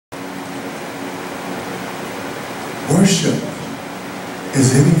Worship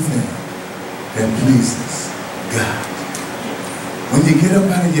is anything that pleases God. When you get up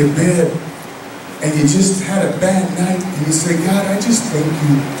out of your bed and you just had a bad night and you say, God, I just thank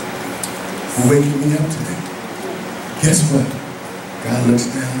you for waking me up today. Guess what? God looks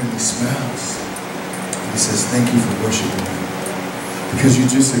down and he smiles. And he says, thank you for worshiping me. Because you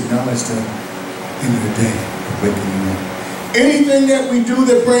just acknowledged the end of the day of waking you up. Anything that we do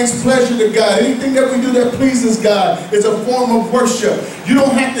that brings pleasure to God, anything that we do that pleases God is a form of worship. You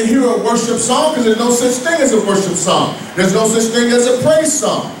don't have to hear a worship song because there's no such thing as a worship song. There's no such thing as a praise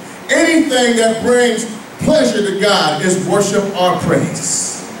song. Anything that brings pleasure to God is worship or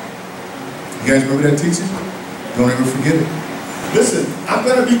praise. You guys remember that teaching? Don't ever forget it. Listen, I'm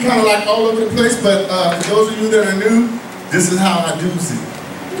going to be kind of like all over the place, but for those of you that are new, this is how I do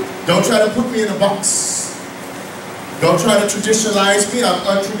it. Don't try to put me in a box. Don't try to traditionalize me. I'm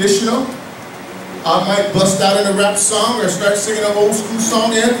untraditional. I might bust out in a rap song or start singing an old school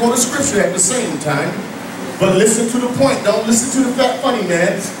song and quote a scripture at the same time. But listen to the point. Don't listen to the fat funny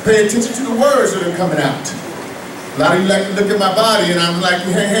man. Pay attention to the words that are coming out. A lot of you like to look at my body and I'm like,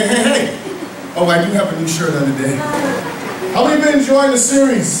 hey, hey, hey, hey. Oh, I do have a new shirt on today. How many been enjoying the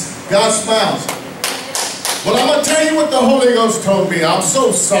series, God Smiles? Well, I'm going to tell you what the Holy Ghost told me. I'm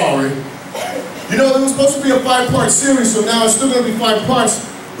so sorry. You know, it was supposed to be a 5-part series, so now it's still going to be 5 parts,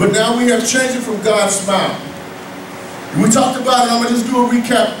 but now we have changed it from God's Smile. We talked about it, I'm going to just do a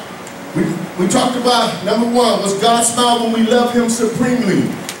recap. We talked about, number 1, was God smile when we love him supremely.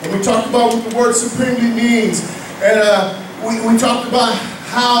 And we talked about what the word supremely means. And we talked about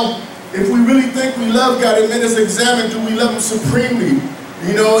how, if we really think we love God, it made us examine, do we love him supremely?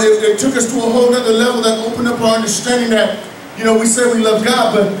 You know, it took us to a whole other level that opened up our understanding that, you know, we say we love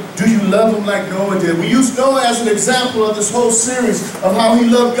God, but do you love him like Noah did? We used Noah as an example of this whole series of how he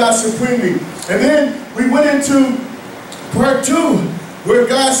loved God supremely. And then we went into part 2, where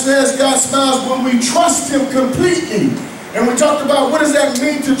God says God smiles when we trust him completely. And we talked about what does that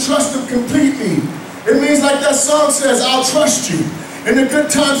mean to trust him completely. It means like that song says, I'll trust you. In the good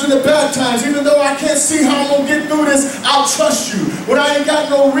times and the bad times, even though I can't see how I'm going to get through this, I'll trust you. When I ain't got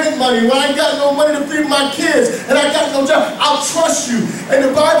no rent money, when I ain't got no money to feed my kids, and I got no job, I'll trust you. And the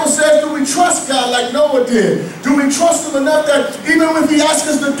Bible says, do we trust God like Noah did? Do we trust him enough that even if he asks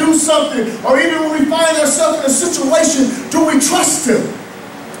us to do something, or even when we find ourselves in a situation, do we trust him?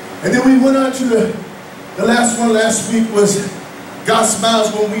 And then we went on to the last one last week was God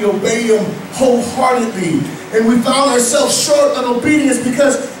smiles when we obey him wholeheartedly. And we found ourselves short on obedience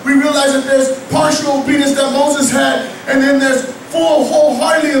because we realized that there's partial obedience that Moses had, and then there's full,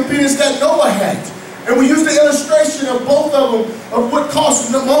 wholeheartedly obedience that Noah had. And we used the illustration of both of them, of what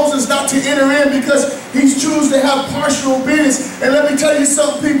caused Moses not to enter in because he chose to have partial obedience. And let me tell you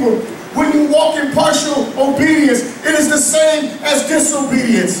something, people, when you walk in partial obedience, it is the same as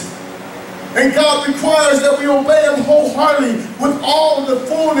disobedience. And God requires that we obey him wholeheartedly with all the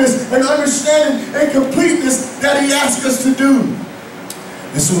fullness and understanding and completeness that he asks us to do.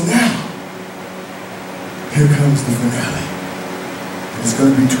 And so now, here comes the finale. And it's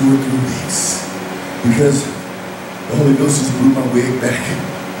going to be 2 or 3 weeks. Because the Holy Ghost just blew my wig back.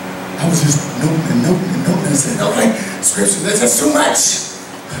 I was just noting and noting and noting and said, all right, scripture, that's too much.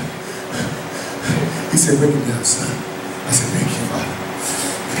 He said, break it down, son. I said, thank you, Father.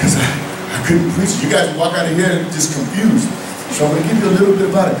 Because I couldn't preach it. You guys walk out of here just confused. So I'm going to give you a little bit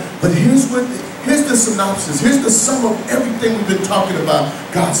about it. But here's the synopsis. Here's the sum of everything we've been talking about.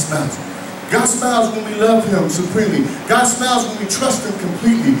 God smiles. God smiles when we love him supremely. God smiles when we trust him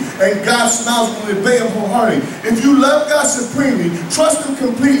completely. And God smiles when we obey him wholeheartedly. If you love God supremely, trust him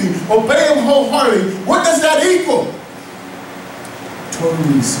completely, obey him wholeheartedly, what does that equal?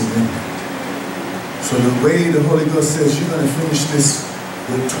 Totally surrendered. So the way the Holy Ghost says you're going to finish this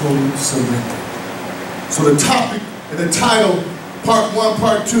with total surrender. So the topic and the title, part 1,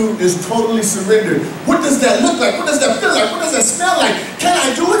 part 2, is totally surrendered. What does that look like? What does that feel like? What does that smell like? Can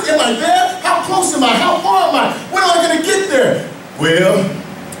I do it? Am I there? How close am I? How far am I? When am I going to get there? Well,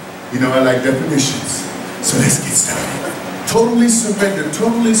 you know, I like definitions. So let's get started. Totally surrendered,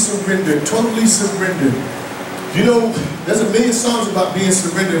 totally surrendered, totally surrendered. You know, there's a million songs about being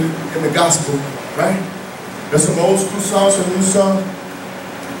surrendered in the gospel, right? There's some old school songs, some new songs.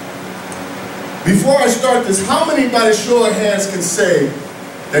 Before I start this, how many by the show of hands can say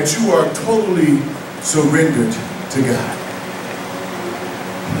that you are totally surrendered to God?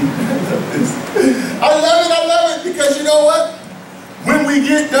 I love it, because you know what? When we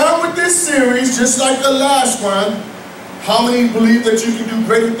get done with this series, just like the last one, how many believe that you can do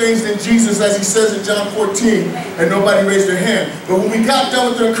greater things than Jesus, as he says in John 14, and nobody raised their hand? But when we got done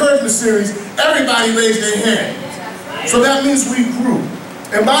with the encouragement series, everybody raised their hand. So that means we grew.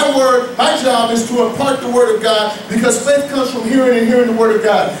 And my job is to impart the word of God, because faith comes from hearing and hearing the word of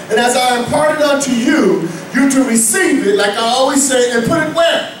God. And as I impart it unto you, you to receive it, like I always say, and put it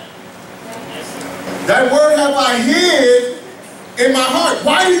where? That word have I hid in my heart.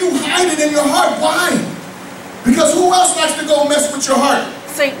 Why do you hide it in your heart? Why? Because who else likes to go mess with your heart?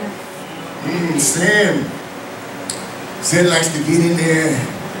 Satan. Sin. Sin likes to get in there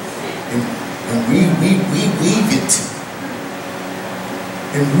and weave it.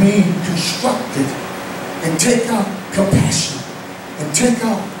 And reconstruct it. And take out compassion. And take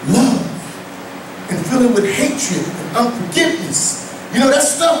out love. And fill it with hatred and unforgiveness. You know, that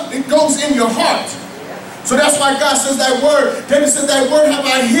stuff, it goes in your heart. So that's why God says that word. David said, that word have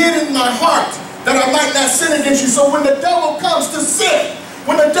I hid in my heart, that I might not sin against you. So when the devil comes to sin,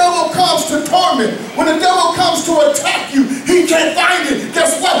 when the devil comes to torment, when the devil comes to attack you, he can't find it.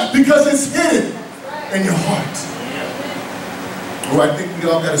 Guess what? Because it's hidden in your heart. Oh, I think we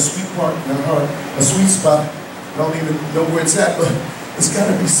all got a sweet part in our heart, a sweet spot. I don't even know where it's at, but it's got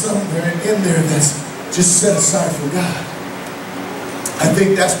to be somewhere in there that's just set aside for God. I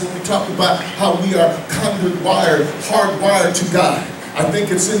think that's when we talk about how we are conduit wired, hardwired to God. I think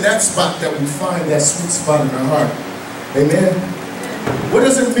it's in that spot that we find that sweet spot in our heart. Amen? What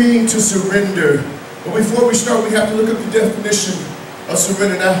does it mean to surrender? But before we start, we have to look at the definition of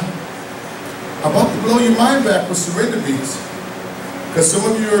surrender. Now, I'm about to blow your mind back what surrender means. Because some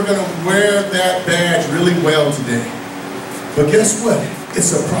of you are going to wear that badge really well today. But guess what?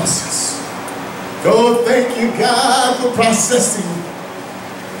 It's a process. Oh, thank you, God, for processing.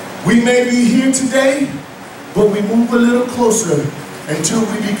 We may be here today, but we move a little closer until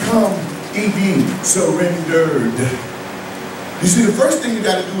we become ED, surrendered. You see, the first thing you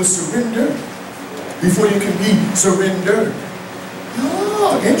got to do is surrender before you can be surrendered.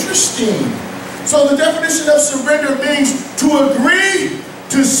 Oh, interesting. So the definition of surrender means to agree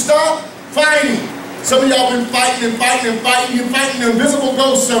to stop fighting. Some of y'all been fighting and fighting and fighting. You're fighting an invisible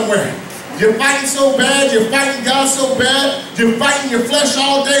ghost somewhere. You're fighting so bad, you're fighting God so bad, you're fighting your flesh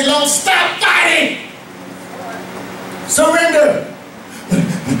all day long. Stop fighting! Surrender!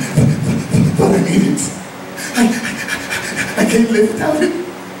 But I need it. I can't live without it.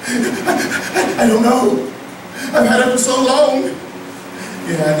 I don't know. I've had it for so long.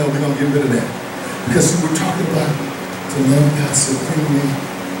 Yeah, I know, we're going to get rid of that. Because we're talking about to love God supremely,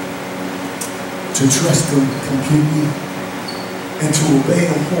 to trust Him completely, and to obey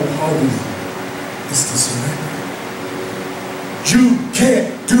Him wholeheartedly. Is to surrender. You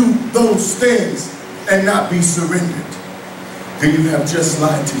can't do those things and not be surrendered. Then you have just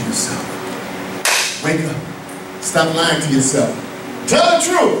lied to yourself. Wake up. Stop lying to yourself. Tell the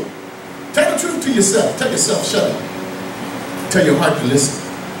truth. Tell the truth to yourself. Tell yourself, shut up. Tell your heart to listen.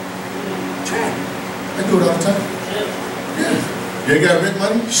 Try. I do it all the time. Yeah. You ain't got rent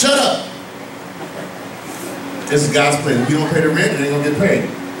money? Shut up. This is God's plan. If you don't pay the rent, it ain't gonna get paid.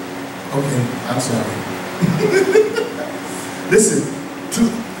 Okay, I'm sorry. Listen,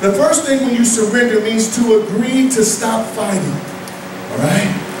 the first thing when you surrender means to agree to stop fighting. All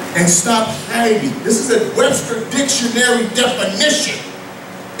right? And stop hiding. This is a Webster Dictionary definition.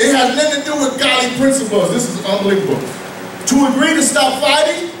 It has nothing to do with godly principles. This is unbelievable. To agree to stop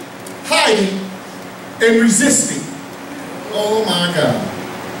fighting, hiding, and resisting. Oh my God.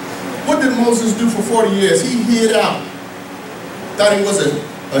 What did Moses do for 40 years? He hid out. Thought he was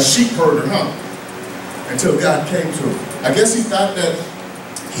a sheep herder, huh? Until God came to him. I guess he thought that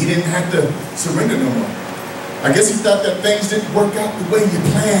he didn't have to surrender no more. I guess he thought that things didn't work out the way you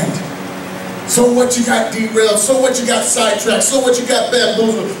planned. So what, you got derailed? So what, you got sidetracked? So what, you got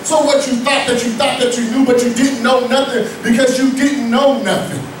bamboozled? So what, you thought that you knew, but you didn't know nothing because you didn't know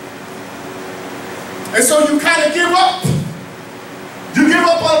nothing. And so you kind of give up. You give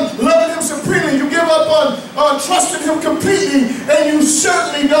up on loving Him supremely. You give up on trusting Him completely. And you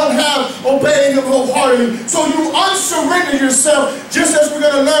certainly don't have obeying Him wholeheartedly. So you unsurrender yourself, just as we're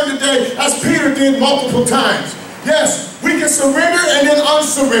going to learn today, as Peter did multiple times. Yes, we can surrender and then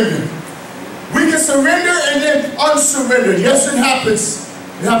unsurrender. We can surrender and then unsurrender. Yes, it happens.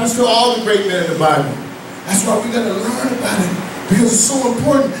 It happens to all the great men in the Bible. That's why we're going to learn about it. Because it's so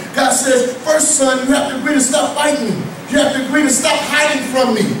important. God says, first, son, you have to agree to stop fighting. You have to agree to stop hiding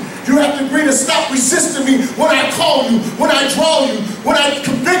from me. You have to agree to stop resisting me when I call you, when I draw you, when I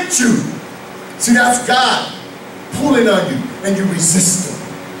convict you. See, that's God pulling on you, and you resist Him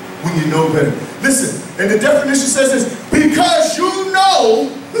when you know better. Listen, and the definition says this, because you know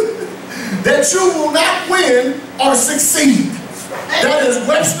that you will not win or succeed. That is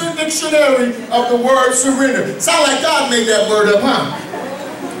Webster Dictionary of the word surrender. Sound like God made that word up, huh?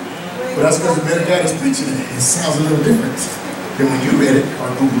 But that's because the man of God is preaching it. It sounds a little different than when you read it or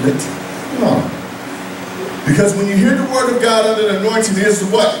Google it. No. Because when you hear the word of God under the anointing, it is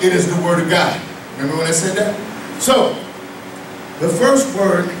what? It is the word of God. Remember when I said that? So, the first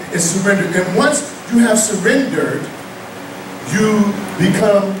word is surrender. And once you have surrendered, you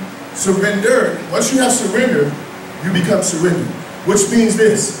become surrendered. Once you have surrendered, you become surrendered. Which means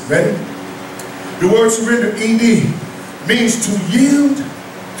this. Ready? The word surrender, ED, means to yield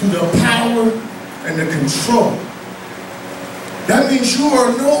to the power and the control. That means you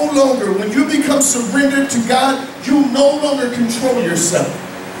are no longer, when you become surrendered to God, you no longer control yourself.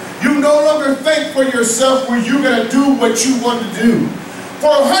 You no longer think for yourself where you're going to do what you want to do. For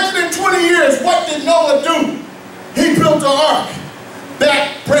 120 years, what did Noah do? He built an ark.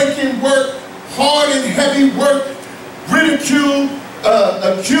 Back-breaking work, hard and heavy work, ridiculed,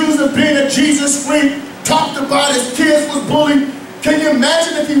 accused of being a Jesus freak, talked about his kids was bullied. Can you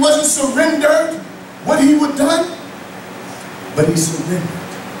imagine if he wasn't surrendered, what he would have done? But he surrendered.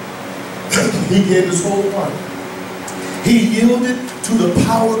 He gave his whole heart. He yielded to the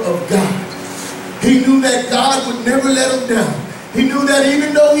power of God. He knew that God would never let him down. He knew that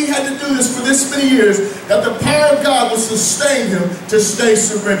even though he had to do this for this many years, that the power of God would sustain him to stay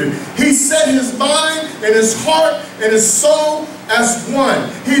surrendered. He set his mind and his heart and his soul as one.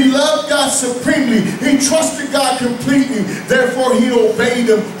 He loved God supremely. He trusted God completely. Therefore, he obeyed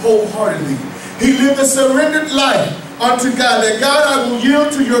him wholeheartedly. He lived a surrendered life unto God. That God, I will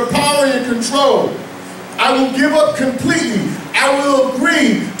yield to your power and control. I will give up completely. I will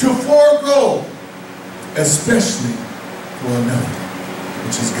agree to forego, especially for another,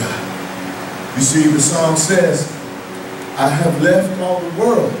 which is God. You see, the song says, I have left all the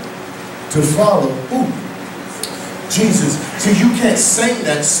world to follow who? Jesus. See, you can't sing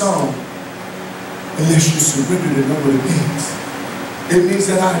that song unless you surrender to know what it means. It means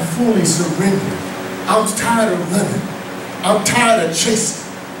that I fully surrender. I'm tired of running. I'm tired of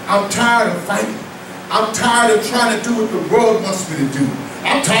chasing. I'm tired of fighting. I'm tired of trying to do what the world wants me to do.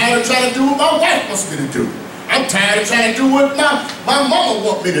 I'm tired of trying to do what my wife wants me to do. I'm tired of trying to do what my mama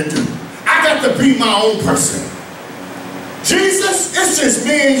wants me to do. I got to be my own person. Jesus, it's just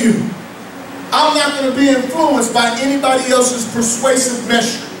me and you. I'm not going to be influenced by anybody else's persuasive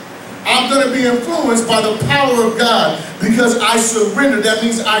measure. I'm going to be influenced by the power of God because I surrender. That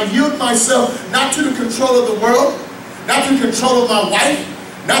means I yield myself not to the control of the world, not to the control of my wife,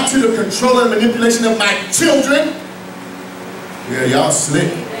 not to the control and manipulation of my children. Yeah, y'all slick.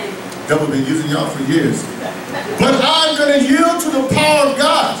 Devil been using y'all for years. But I'm going to yield to the power of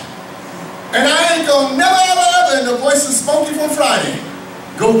God. And I ain't going to never, ever, ever, in the voice of Smokey from Friday,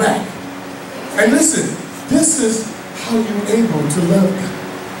 go back. And listen, this is how you're able to love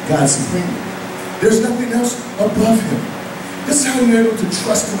God supremely. There's nothing else above him. This is how you're able to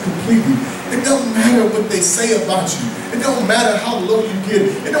trust him completely. It don't matter what they say about you. It don't matter how low you get.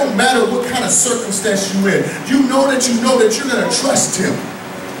 It don't matter what kind of circumstance you're in. You know that you're going to trust him.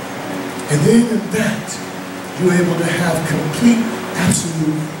 And then in that, you're able to have complete,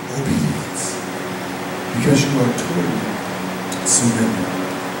 absolute obedience. Because you are totally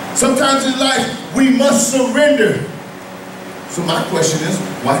surrendered. Sometimes in life, we must surrender. So my question is,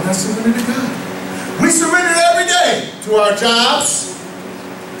 why not surrender to God? We surrender every day to our jobs.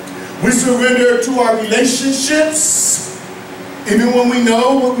 We surrender to our relationships. Even when we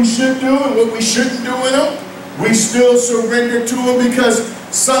know what we should do and what we shouldn't do in them, we still surrender to them because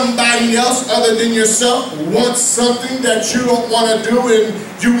somebody else other than yourself wants something that you don't want to do and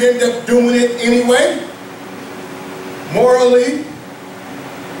you end up doing it anyway. Morally,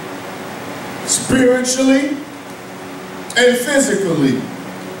 spiritually, and physically.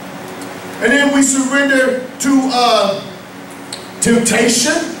 And then we surrender to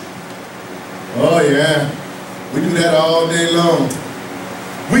temptation. Oh yeah, we do that all day long.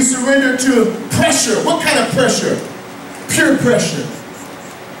 We surrender to pressure. What kind of pressure? Pure pressure.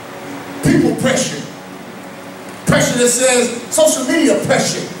 People pressure. Pressure that says social media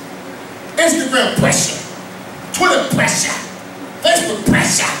pressure. Instagram pressure. Twitter pressure. Facebook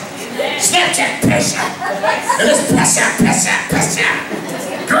pressure. Snapchat pressure. And it's pressure.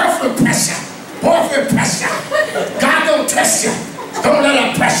 Girlfriend pressure. Boyfriend pressure. God don't test you. Don't let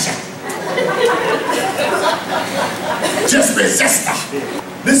her pressure. Just resist her.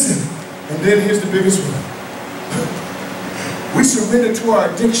 Listen, and then here's the biggest one. We surrender to our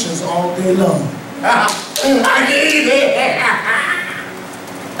addictions all day long. I need it.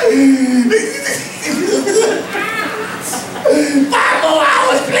 5 more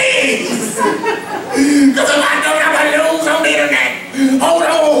hours, please. Because if I don't, I'm going to lose on the internet. Hold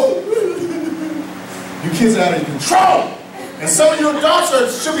on. You kids are out of control. And some of you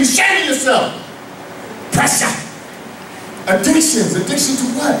adults should be shaming yourself. Pressure. Addictions. Addiction to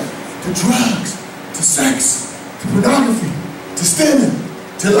what? To drugs, to sex, to pornography, to stealing,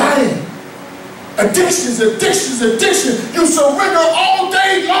 to lying. Addictions, addictions, addiction. You surrender all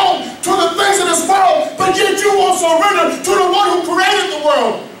day long to the things of this world, but yet you won't surrender to the one who created the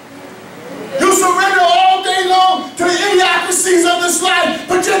world. You surrender all day long to the idiocracies of this life,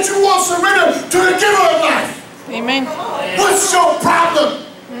 but yet you won't surrender to the giver of life. Amen. What's your problem?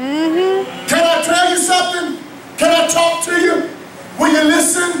 Can I tell you something? Can I talk to you? Will you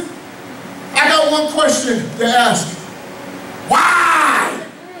listen? I got one question to ask. Why?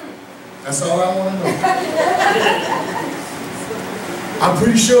 That's all I want to know. I'm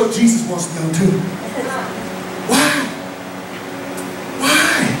pretty sure Jesus wants to know too. Why?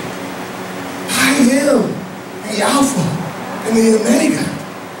 Why? I am the Alpha and the Omega.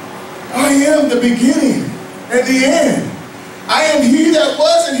 I am the beginning and the end. I am he that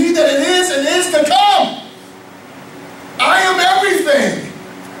was and he that it is and is to come. I am everything.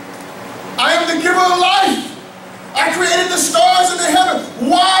 I am the giver of life. I created the stars in the heaven.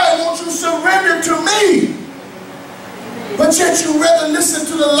 Why won't you surrender to me? But yet you rather listen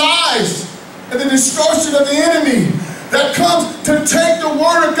to the lies and the distortion of the enemy that comes to take the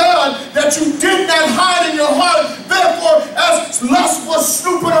word of God that you did not hide in your heart. Therefore, as lust was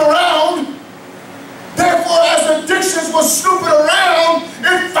snooping around, therefore, as addictions was snooping around,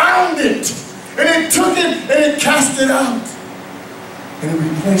 it found it. And it took it and it cast it out. And it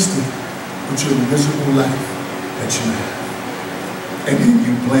replaced it with your miserable life that you have. And then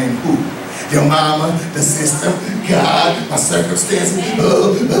you blame who? Your mama, the system, God, my circumstances.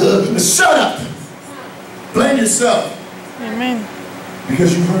 Shut up. Blame yourself. Amen.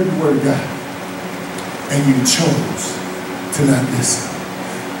 Because you heard the word of God and you chose to not listen.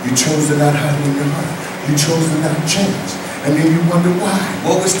 You chose to not hide it in your heart. You chose to not change. And then you wonder why.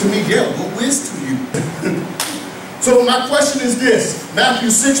 What was to me? Yeah, what was to you? So my question is this. Matthew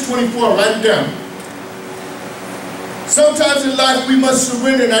 6:24, write it down. Sometimes in life we must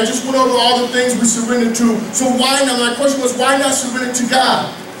surrender, and I just went over all the things we surrender to. So why not? My question was, why not surrender to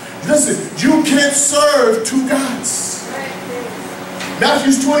God? Listen, you can't serve two gods.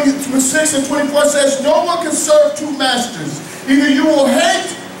 Matthew 26 and 24 says, no one can serve two masters. Either you will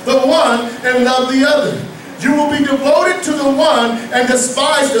hate the one and love the other. You will be devoted to the one and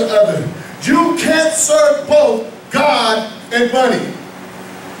despise the other. You can't serve both God and money.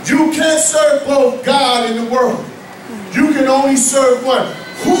 You can't serve both God and the world. You can only serve one.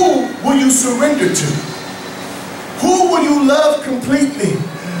 Who will you surrender to? Who will you love completely?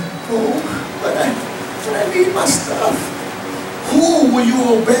 Oh, but I need my stuff. Who will you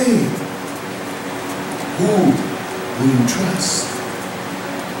obey? Who will you trust?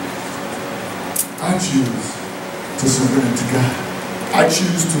 I choose to surrender to God. I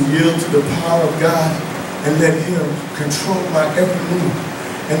choose to yield to the power of God and let Him control my every move.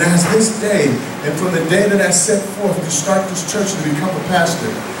 And as this day, and from the day that I set forth to start this church and become a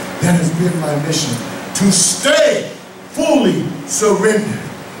pastor, that has been my mission, to stay fully surrendered.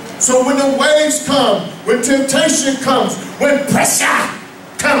 So when the waves come, when temptation comes, when pressure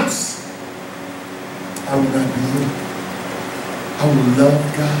comes, I will not be moved. I will love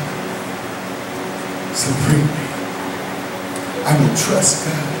God supremely. I will trust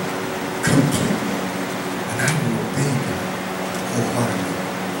God completely. And I will obey God wholeheartedly.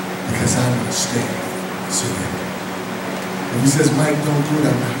 Because I will stay surrendered. If He says, Mike, don't do it,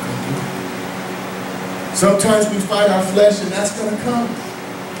 I'm not going to do it. Sometimes we fight our flesh and that's going to come.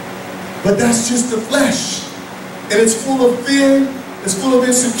 But that's just the flesh. And it's full of fear. It's full of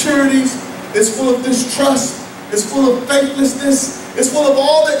insecurities. It's full of distrust. It's full of faithlessness. It's full of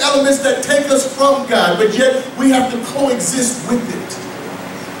all the elements that take us from God. But yet we have to coexist with it.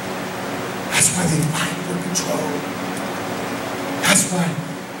 That's why they fight for control. That's why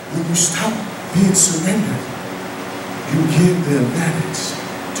when you stop being surrendered, you give the advantage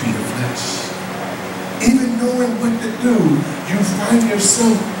to your flesh. Even knowing what to do, you find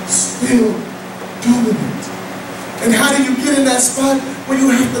yourself still doing it. And how do you get in that spot where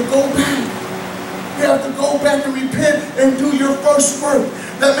you have to go back? You have to go back and repent and do your first work.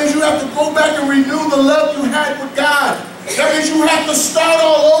 That means you have to go back and renew the love you had with God. That means you have to start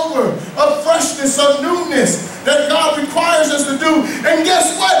all over, a freshness, a newness that God requires us to do. And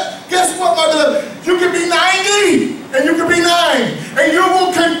guess what? Guess what, my beloved? You can be 90 and you can be 9. And you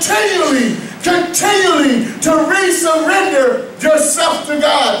will continually to re-surrender yourself to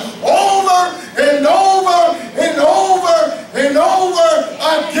God over and over and over and over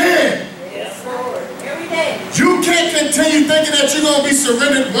again. Yes, Lord. Every day. You can't continue thinking that you're going to be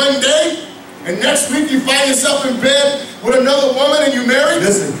surrendered one day and next week you find yourself in bed with another woman and you married?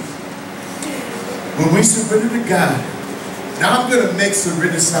 Listen, when we surrender to God, now I'm going to make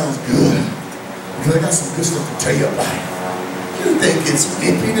surrender sound good, because I got some good stuff to tell you about it. You think it's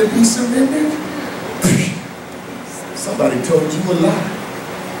wimpy to be surrendered? Somebody told you a lie.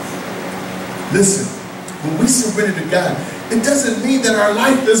 Listen, when we surrender to God, it doesn't mean that our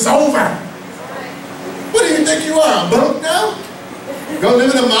life is over. What do you think you are, a monk now? Go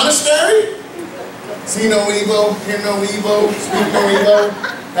live in a monastery? See no evil, hear no evil, speak no evil,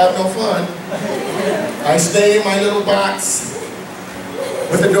 have no fun. I stay in my little box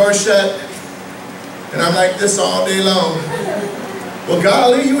with the door shut, and I'm like this all day long. Well,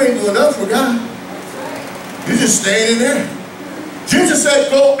 golly, you ain't doing enough for God. You're just staying in there. Jesus said,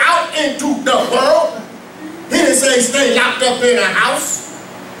 go out into the world. He didn't say stay locked up in a house.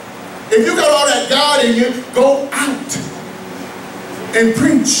 If you got all that God in you, go out and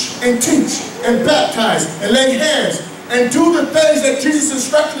preach and teach and baptize and lay hands and do the things that Jesus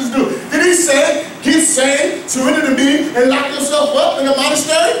instructed us to do. Did he say, keep saying, surrender to me and lock yourself up in a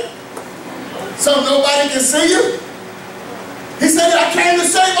monastery so nobody can see you? He said that I came to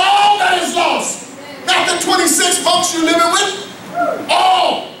save all that is lost. Not the 26 monks you're living with.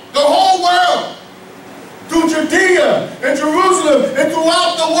 All, the whole world. Through Judea and Jerusalem and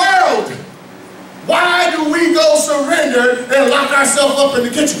throughout the world. Why do we go surrender and lock ourselves up in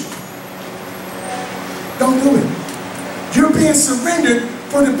the kitchen? Don't do it. You're being surrendered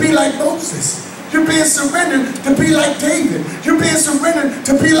for to be like Moses. You're being surrendered to be like David. You're being surrendered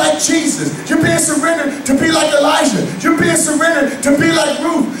to be like Jesus. You're being surrendered to be like Elijah. You're being surrendered to be like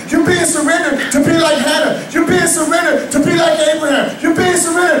Ruth. You're being surrendered to be like Hannah. You're being surrendered to be like Abraham. You're being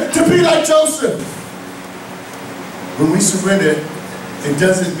surrendered to be like Joseph. When we surrender, it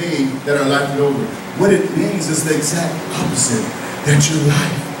doesn't mean that our life is over. What it means is the exact opposite, that your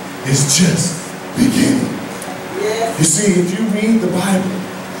life is just beginning. Yes. You see, if you read the Bible,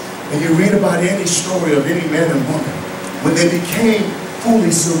 and you read about any story of any man and woman, when they became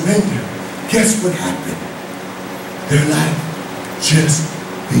fully surrendered, guess what happened? Their life just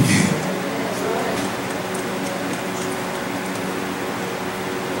began.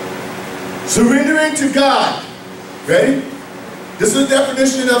 Surrendering to God. Ready? This is the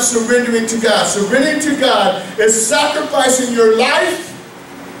definition of surrendering to God. Surrendering to God is sacrificing your life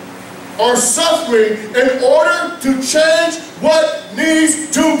or suffering in order to change what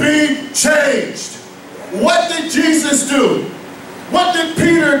needs to be changed. What did Jesus do? What did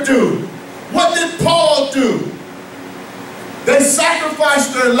Peter do? What did Paul do? They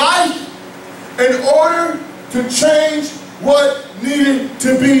sacrificed their life in order to change what needed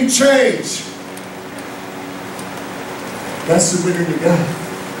to be changed. That's surrendering to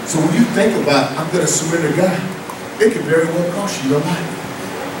God. So when you think about, I'm going to surrender to God, it can very well cost you your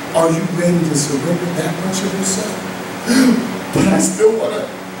life. Are you ready to surrender that much of yourself? But I still want to,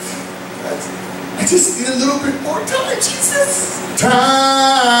 I just need a little bit more time, Jesus.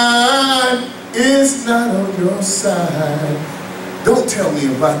 Time is not on your side. Don't tell me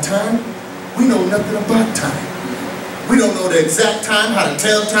about time. We know nothing about time. We don't know the exact time, how to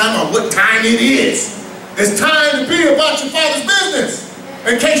tell time, or what time it is. It's time to be about your Father's business.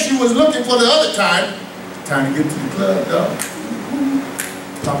 In case you was looking for the other time, time to get to the club, dog.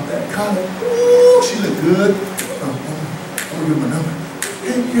 Pop that collar. Ooh, she look good. I'm gonna give my number.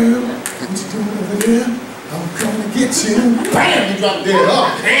 Hey girl, what you doing over there? I'm coming to get you. Bam! You dropped dead. Oh,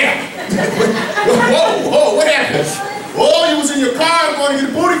 damn. Whoa, what happened? Oh, you was in your car going to get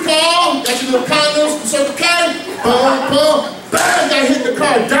a booty call. Got your little condoms from Circle K. Bam, got hit in the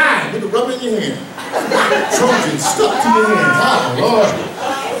car, died with the rubber in your hand. Trojan stuck to your hand. Oh, Lord.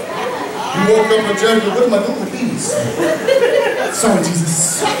 You woke up and judged, what am I doing with these? Sorry,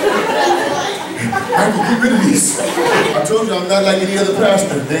 Jesus. I can get rid of these. I told you I'm not like any other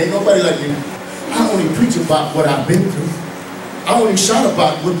pastor. There ain't nobody like me. I only preach about what I've been through. I only shout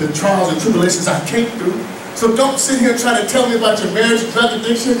about what the trials and tribulations I came through. So don't sit here and try to tell me about your marriage, drug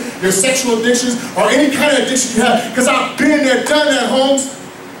addiction, your sexual addictions, or any kind of addiction you have, because I've been there, done that, Holmes.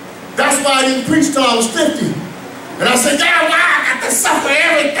 That's why I didn't preach till I was 50. And I said, God, why I got to suffer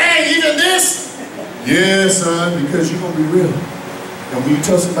everything, even this? Yeah, son, because you're going to be real. And when you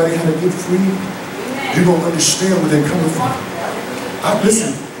tell somebody how to get free, you're going to understand where they're coming from.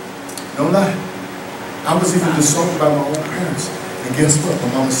 Listen, don't lie. I was even disowned by my own parents. And guess what?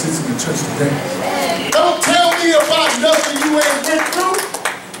 My mama sits in the church today. Don't tell me about nothing you ain't been through.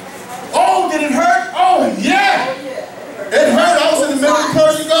 Oh, did it hurt? Oh, yeah. It hurt. I was in the middle of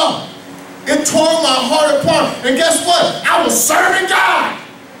Persian Gulf. It tore my heart apart. And guess what? I was serving God.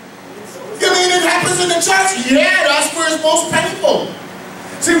 You mean it happens in the church? Yeah, that's where it's most painful.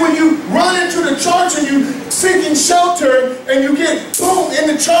 See, when you run into the church and you seeking shelter and you get boom in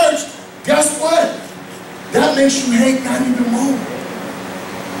the church, guess what? That makes you hate God even more.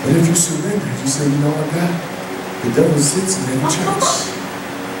 But if you surrender, you say, you know what, God? The devil sits in every church.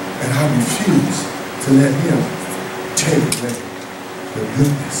 And I refuse to let him take away the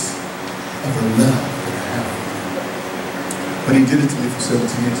goodness of the love that I have. But he did it to me for 17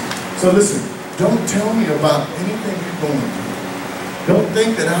 years. So listen, don't tell me about anything you're going through. Don't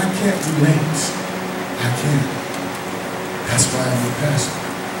think that I can't relate. I can. That's why I'm a pastor.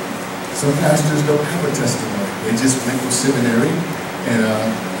 Some pastors don't have a testimony. They just went to seminary and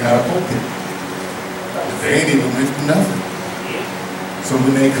got a pulpit. They ain't even went through nothing. So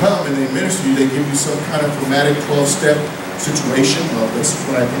when they come and they minister you, they give you some kind of dramatic 12-step situation. Well, this is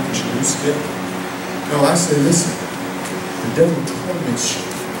what I think you should do, skip. No, I say, listen, the devil torments you.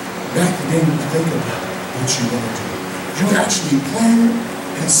 Not the day you think about what you want to do. You actually plan it,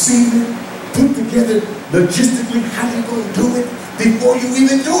 conceive it, put together logistically how you're going to do it before you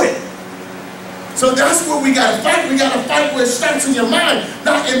even do it. So that's where we got to fight. We got to fight where it starts in your mind,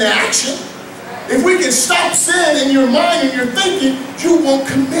 not in the action. If we can stop sin in your mind and your thinking, you won't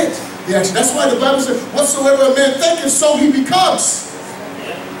commit the action. That's why the Bible says, whatsoever a man thinketh, so he becomes.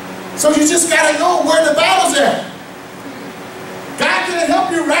 So you just got to know where the battle's at. God can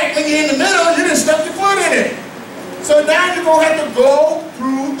help you right when you're in the middle. You just stuck your foot in it. So now you're going to have to go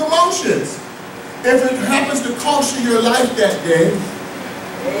through the motions. If it happens to cost you your life that day,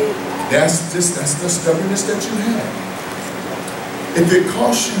 that's the stubbornness that you have. If it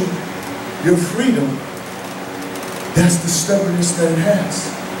costs you your freedom, that's the stubbornness that it has.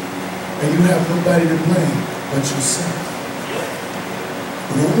 And you have nobody to blame but yourself.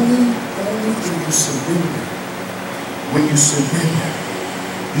 But only when you surrender.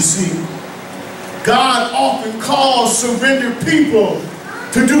 You see, God often calls surrendered people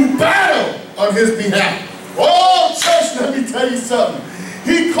to do battle on his behalf. Oh, church, let me tell you something.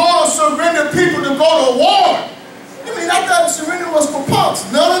 He calls surrendered people to go to war. I mean, I thought surrender was for punks.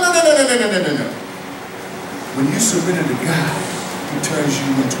 No. When you surrender to God, he turns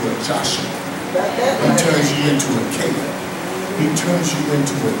you into a Joshua. He turns you into a Caleb. He turns you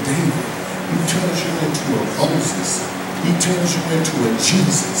into a David. He turns you into a Moses. He turns you into a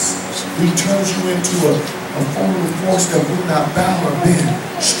Jesus. He turns you into a foreign force that will not bow or bend.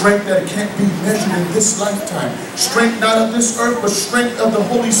 Strength that can't be measured in this lifetime. Strength not of this earth, but strength of the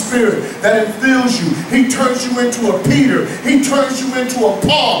Holy Spirit that infills you. He turns you into a Peter. He turns you into a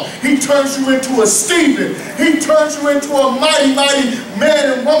Paul. He turns you into a Stephen. He turns you into a mighty, mighty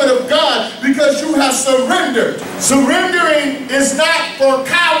man and woman of God because you have surrendered. Surrendering is not for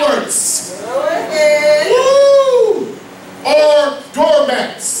cowards. Woo! Or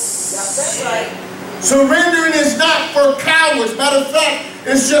doormats. That's right. Surrendering is not for cowards. Matter of fact,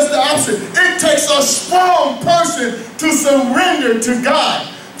 it's just the opposite. It takes a strong person to surrender to God,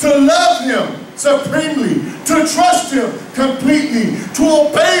 to love him supremely, to trust him completely, to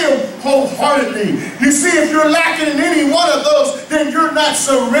obey him wholeheartedly. You see, if you're lacking in any one of those, then you're not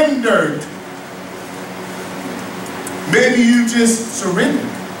surrendered. Maybe you just surrendered,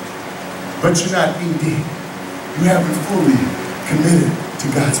 but you're not ED. You haven't fully committed to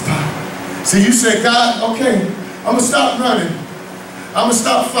God's power. See, you say, God, okay, I'm going to stop running. I'm going to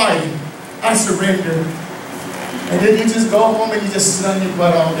stop fighting. I surrender. And then you just go home and you just sit on your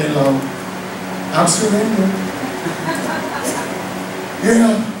butt all day long. I'm surrendering.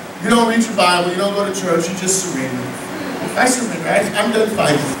 Yeah, you don't read your Bible, you don't go to church, you just surrender. I surrender. I'm done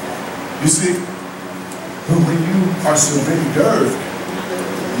fighting. You see, but when you are surrendered,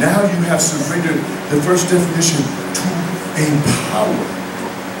 now you have surrendered the first definition to a power.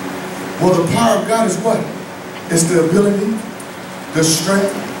 Well, the power of God is what? It's the ability, the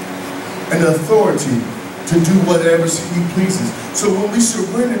strength, and the authority to do whatever he pleases. So when we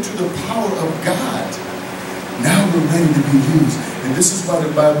surrender to the power of God, now we're ready to be used. And this is why the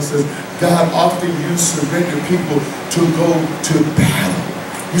Bible says God often used surrendered people to go to battle.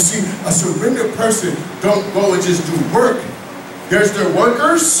 You see, a surrendered person don't go and just do work. There's their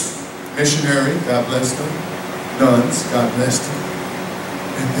workers, missionary, God bless them, nuns, God bless them.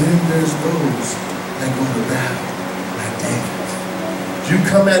 And then there's those that go to battle, like David. You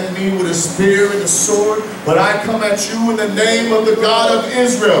come at me with a spear and a sword, but I come at you in the name of the God of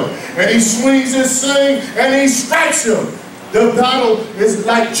Israel. And he swings his sling and he strikes him. The battle is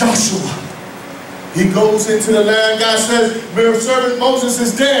like Joshua. He goes into the land. God says, your servant Moses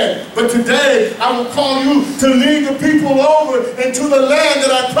is dead, but today I will call you to lead the people over into the land that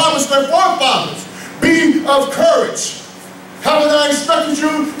I promised their forefathers. Be of courage. Haven't I instructed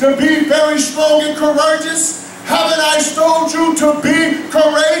you to be very strong and courageous? Haven't I told you to be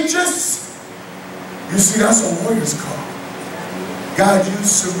courageous? You see, that's a warrior's call. God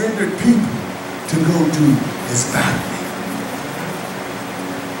used surrendered people to go do his battle.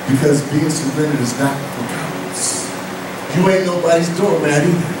 Because being surrendered is not for cowards. You ain't nobody's doormat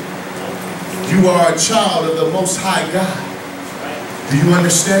either. You are a child of the Most High God. Do you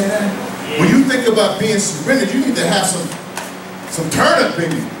understand that? When you think about being surrendered, you need to have some turn up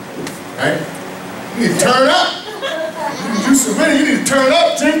in you. Right? You need to turn up. You surrender, you need to turn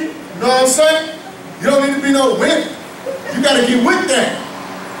up, G. You know what I'm saying? You don't need to be no wimp. You got to get with that.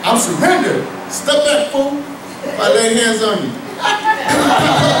 I'm surrendered. Step back, fool. If I lay hands on you.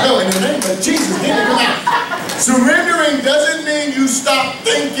 No, in the name of Jesus, get it, come out. Surrendering doesn't mean you stop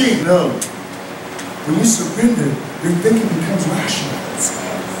thinking. No. When you surrender, your thinking becomes rational.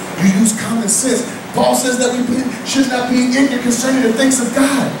 You use common sense. Paul says that we should not be ignorant concerning the things of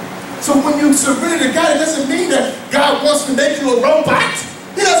God. So when you surrender to God, it doesn't mean that God wants to make you a robot.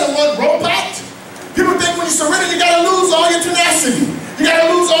 He doesn't want robot. People think when you surrender, you got to lose all your tenacity. You got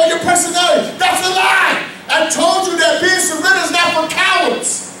to lose all your personality. That's a lie. I told you that being surrendered is not for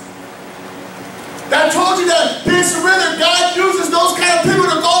cowards. I told you that being surrendered, God uses those kind of people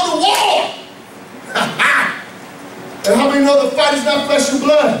to go to war. And how many know the fight is not flesh and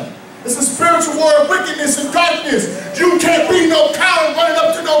blood? It's a spiritual war of wickedness and darkness. You can't be no coward running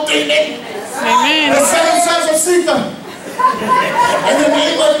up to no demon. Amen. The 7 sons of Sika. In the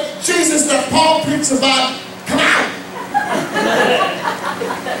name of Jesus that Paul preaches about, come out.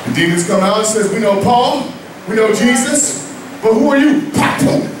 The demons come out and says, we know Paul, we know Jesus, but who are you? Pop,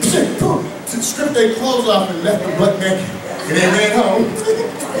 boom, boom. Stripped their clothes off and left them butt naked. And they ran home.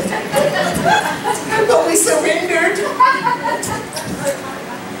 But we surrendered.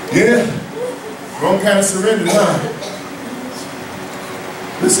 Yeah. Wrong kind of surrender, huh?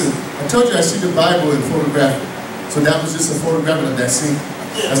 Listen, I told you I see the Bible in photograph. So that was just a photograph of that scene.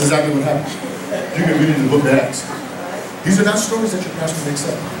 That's exactly what happened. You can read it in the book of Acts. These are not stories that your pastor makes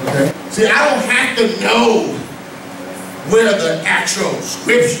up, okay? See, I don't have to know where the actual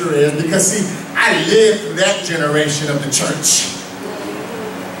scripture is because, see, I lived through that generation of the church.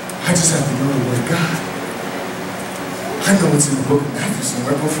 I just have to know the word of God. I know it's in the book of Matthew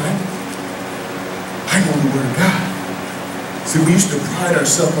somewhere. Go find it. I know the word of God. See, we used to pride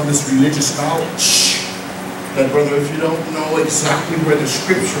ourselves on this religious knowledge. That, brother, if you don't know exactly where the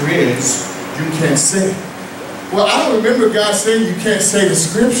scripture is, you can't say it. Well, I don't remember God saying you can't say the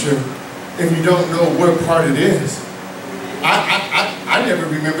scripture if you don't know what part it is. I never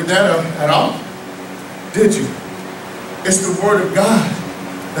remembered that at all. Did you? It's the word of God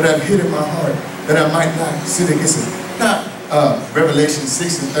that I've hid in my heart that I might not sin against it. Not Revelation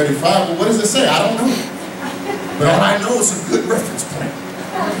 6 and 35, but what does it say? I don't know. But all I know is a good reference point.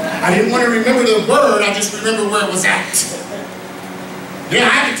 I didn't want to remember the word, I just remember where it was at. Yeah,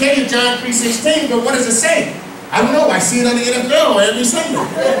 I can tell you John 3:16, but what does it say? I don't know, I see it on the NFL every Sunday.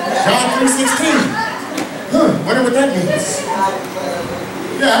 John 3:16. Wonder what that means.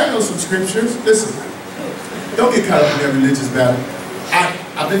 Yeah, I know some scriptures. Listen, don't get caught up in that religious battle.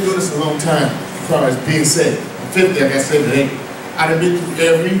 I've been doing this a long time as far as being saved. I'm 50, like I said, but I've been through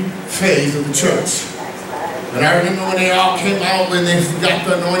every phase of the church. But I remember when they all came out, when they got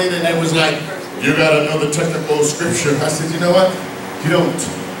the anointing, and they was like, you got to know the technical scripture. I said, you know what? You don't.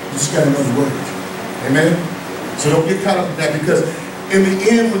 You just got to know the word. Amen? So don't get caught up in that, because in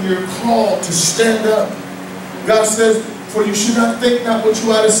the end, when you're called to stand up, God says, for you should not think not what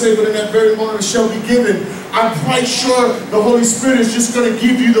you ought to say, but in that very moment it shall be given. I'm quite sure the Holy Spirit is just going to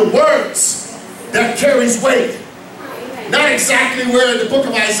give you the words that carries weight. Not exactly where in the book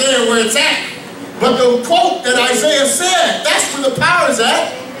of Isaiah where it's at, but the quote that Isaiah said, that's where the power is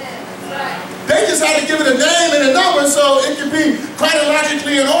at. They just had to give it a name and a number so it could be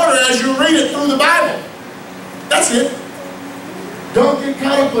chronologically in order as you read it through the Bible. That's it. Don't get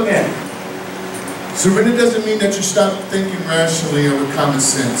caught up in that. Surrender doesn't mean that you stop thinking rationally or with common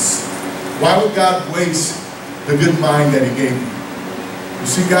sense. Why would God waste the good mind that He gave you? You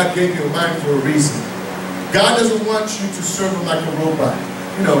see, God gave you a mind for a reason. God doesn't want you to serve Him like a robot.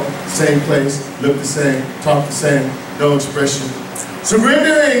 You know, same place, look the same, talk the same, no expression.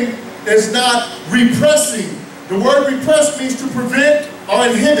 Surrendering is not repressing. The word repress means to prevent or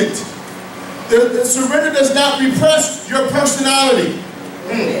inhibit. The surrender does not repress your personality.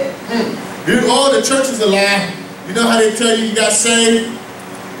 Oh, the church is a lie. You know how they tell you you got saved,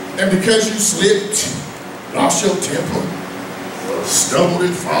 and because you slipped, lost your temper, stumbled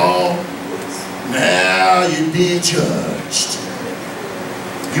and fall, now you're being judged.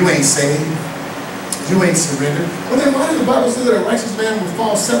 You ain't saved. You ain't surrendered. Well, then why does the Bible say that a righteous man will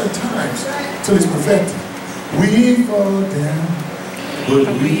fall 7 times till he's perfected? We fall down, but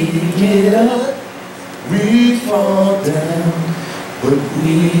we get up. We fall down, but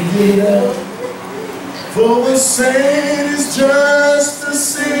we get up. For a saint is just a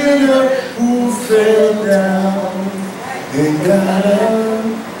sinner who fell down and got up.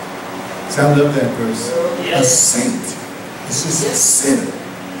 So I love that verse. A saint is just a sinner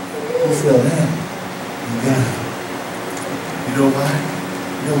who fell down and got up. You know why?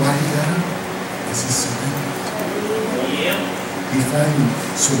 You know why he got up? Because he surrendered. He finally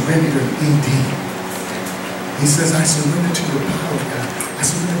surrendered indeed. He says, I surrender to your power, God. I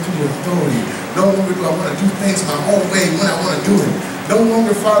surrender to your authority. No longer do I want to do things my own way when I want to do it. No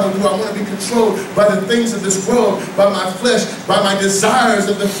longer, Father, do I want to be controlled by the things of this world, by my flesh, by my desires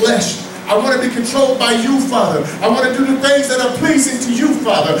of the flesh. I want to be controlled by you, Father. I want to do the things that are pleasing to you,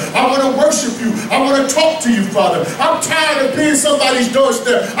 Father. I want to worship you. I want to talk to you, Father. I'm tired of being somebody's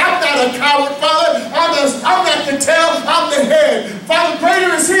doorstep. I'm not a coward, Father. I'm not the tail. I'm the head. Father,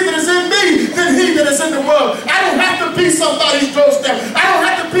 greater is he that is in me than he that is in the world. I don't have to be somebody's doorstep. I don't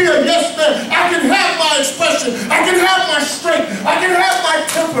have to be a yes man. I can have my expression. I can have my strength. I can have my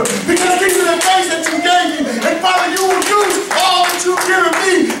temper. Because these are the things that you gave me. And Father, you will use all that you've given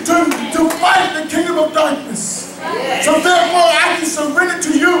me to fight the kingdom of darkness. So therefore, I can surrender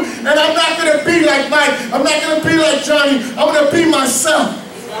to you, and I'm not going to be like Mike. I'm not going to be like Johnny. I'm going to be myself.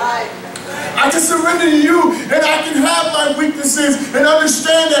 I can surrender to you, and I can have my weaknesses and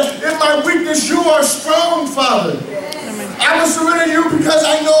understand that in my weakness, you are strong, Father. I will surrender to you because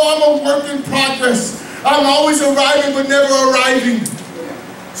I know I'm a work in progress. I'm always arriving, but never arriving.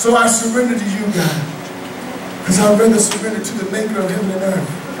 So I surrender to you, God, because I'd rather surrender to the maker of heaven and earth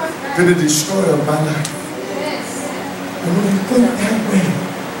than the destroyer of my life. And when you think that way,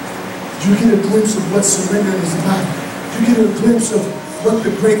 you get a glimpse of what surrender is about. You get a glimpse of what the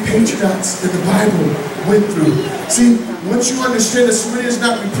great patriots in the Bible went through. See, once you understand that surrender is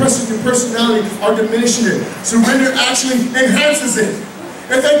not repressing your personality or diminishing it, surrender actually enhances it.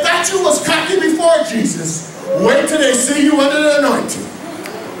 If they thought you was cocky before Jesus, wait till they see you under the anointing.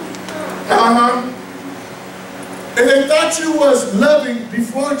 If they thought you was loving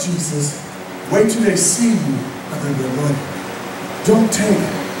before Jesus, wait till they see you under the anointing. Don't take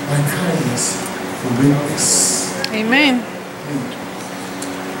my kindness for weakness. Amen.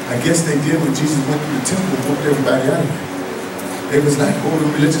 I guess they did when Jesus went through the temple and whooped everybody out of there. It was like, oh, the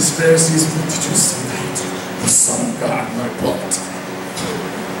religious Pharisees, what did you see that? The Son of God, my God.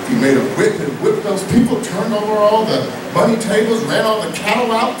 He made a whip and whipped those people, turned over all the money tables, ran all the cattle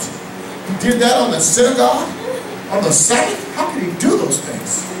out. He did that on the synagogue, on the Sabbath. How could he do those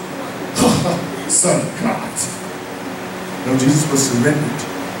things? Son of God. No, Jesus was surrendered.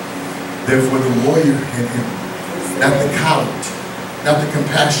 Therefore, the warrior in him, not the coward, not the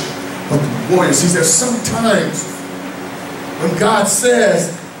compassion, but the warrior. See, there's sometimes when God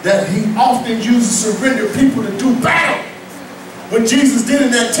says that he often uses surrendered people to do battle. What Jesus did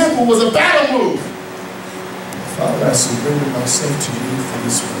in that temple was a battle move. Father, I surrender myself to you for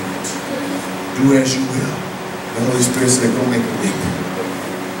this moment. Do as you will. The Holy Spirit said, go make a whip.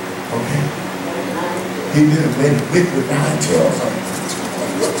 Okay? He did a whip with 9 tails on it.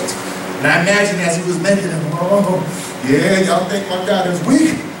 And I imagine as he was making them, oh, yeah, y'all think my God is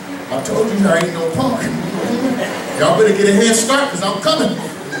weak? I told you I ain't no punk. Y'all better get a head start because I'm coming.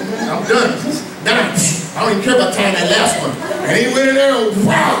 I'm done. Now, I don't even care about tying that last one. And he went in there and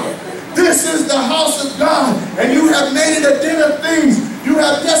wow. This is the house of God. And you have made it a den of thieves. You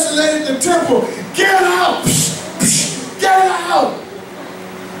have desolated the temple. Get out. Get out.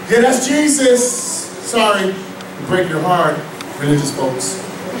 Yeah, that's Jesus. Sorry to break your heart, religious folks.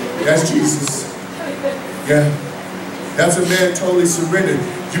 That's Jesus. Yeah. That's a man totally surrendered.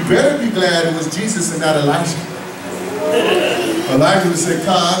 You better be glad it was Jesus and not Elijah. Elijah would say,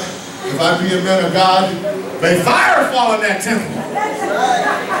 God, if I be a man of God, may fire fall in that temple.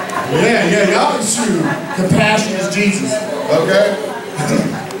 Yeah, y'all shoot. Compassion is Jesus. Okay?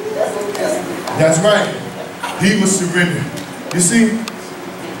 That's right. He was surrendered. You see,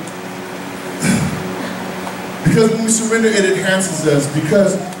 because when we surrender, it enhances us.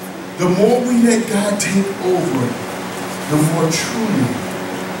 Because the more we let God take over, the more truly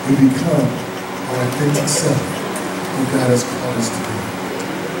we become our authentic self, who God has called us to be.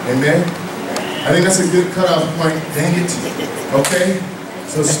 Amen? I think that's a good cutoff point. Dang it. Okay?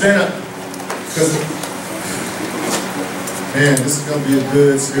 So stand up. Because, man, this is going to be a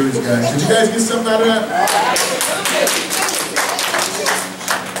good series, guys. Did you guys get something out of that?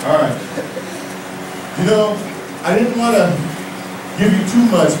 All right. You know, I didn't want to give you too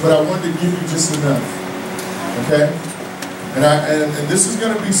much, but I wanted to give you just enough. Okay? And this is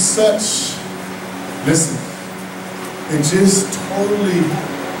going to be such, listen, it just totally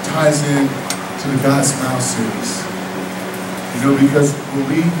ties in to the God Smile series. You know, because when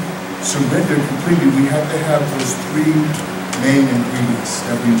we surrender completely, we have to have those three main ingredients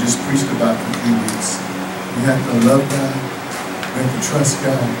that we just preached about for 3 weeks. We have to love God, we have to trust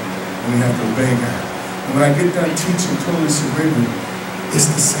God, and we have to obey God. And when I get done teaching totally surrender,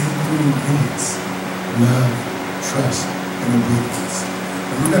 it's the same three ingredients: love, trust, and obedience.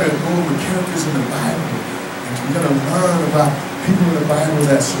 And we're going to go over characters in the Bible, and we're going to learn about people in the Bible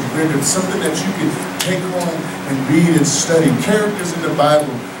that surrendered, something that you can take home and read and study. Characters in the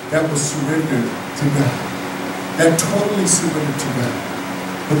Bible that was surrendered to God, that totally surrendered to God.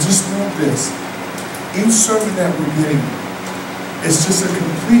 But just know this, each sermon that we're getting is just a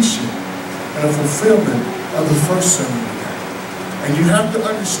completion and a fulfillment of the first sermon we got. And you have to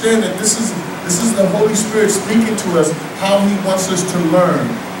understand that this is the Holy Spirit speaking to us how He wants us to learn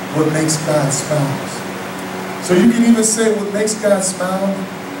what makes God smile. So you can even say what makes God smile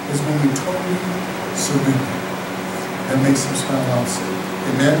is when we totally surrender. That makes Him smile also.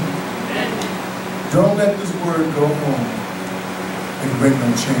 Amen? Amen. Don't let this word go home and bring no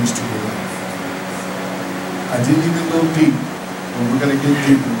change to your life. I didn't even go deep, but we're going to get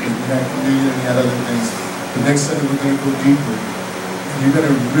deeper because we had communion and we had other things. The next Sunday we're going to go deeper. And you're going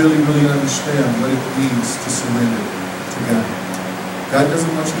to really, really understand what it means to surrender to God. God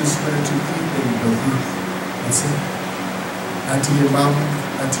doesn't want you to surrender to anything but Him. That's it. Not to your mama,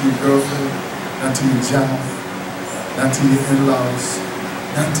 not to your girlfriend, not to your job, not to your in-laws,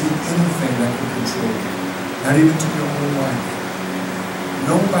 not to anything that can control you, not even to your own wife.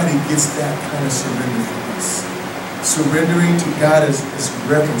 Nobody gets that kind of surrender from us. Surrendering to God is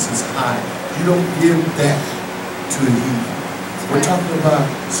reverence, is high. You don't give that to a heathen. We're talking about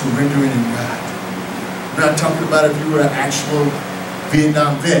surrendering in God. We're not talking about if you were an actual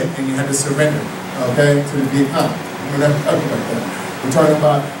Vietnam vet and you had to surrender, okay, to the Vietnam. We're not talking about that. We're talking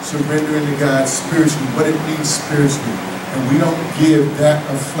about surrendering to God spiritually, what it means spiritually. And we don't give that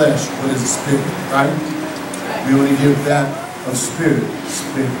of flesh what is spirit, right? We only give that of spirit,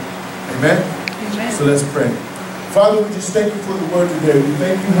 spirit. Amen? Amen? So let's pray. Father, we just thank you for the word today. We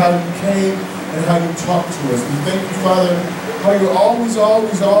thank you how you came and how you talked to us. We thank you, Father, how you're always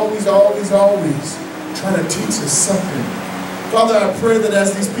trying to teach us something. Father, I pray that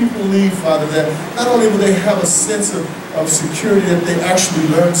as these people leave, Father, that not only will they have a sense of security that they actually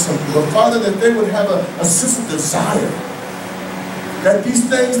learned something, but Father, that they would have a sense of desire. That these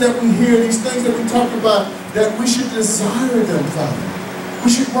things that we hear, these things that we talk about, that we should desire them, Father.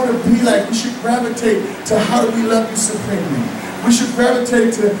 We should want to be like, we should gravitate to how do we love you supremely. We should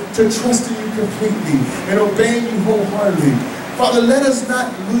gravitate to trusting you completely and obeying you wholeheartedly. Father, let us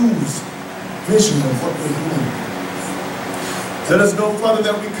not lose vision of what we're doing. Let us know, Father,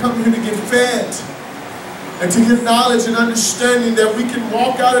 that we come here to get fed and to get knowledge and understanding that we can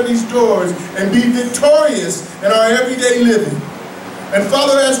walk out of these doors and be victorious in our everyday living. And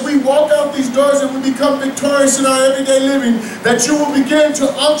Father, as we walk out these doors and we become victorious in our everyday living, that you will begin to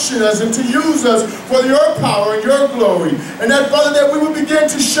unction us and to use us for your power and your glory. And that, Father, that we will begin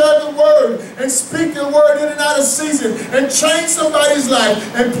to share the word and speak the word in and out of season and change somebody's life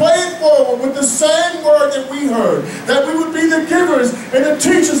and play it forward with the same word that we heard. That we would be the givers and the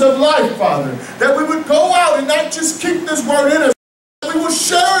teachers of life, Father. That we would go out and not just keep this word in us. We will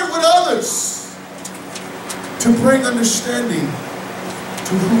share it with others to bring understanding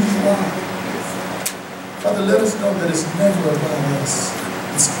to who you are. Father, let us know that it's never about us.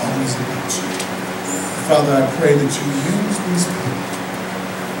 It's always about you. Father, I pray that you use these people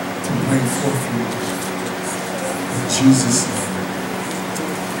to bring forth your word. In Jesus' name,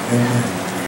 amen.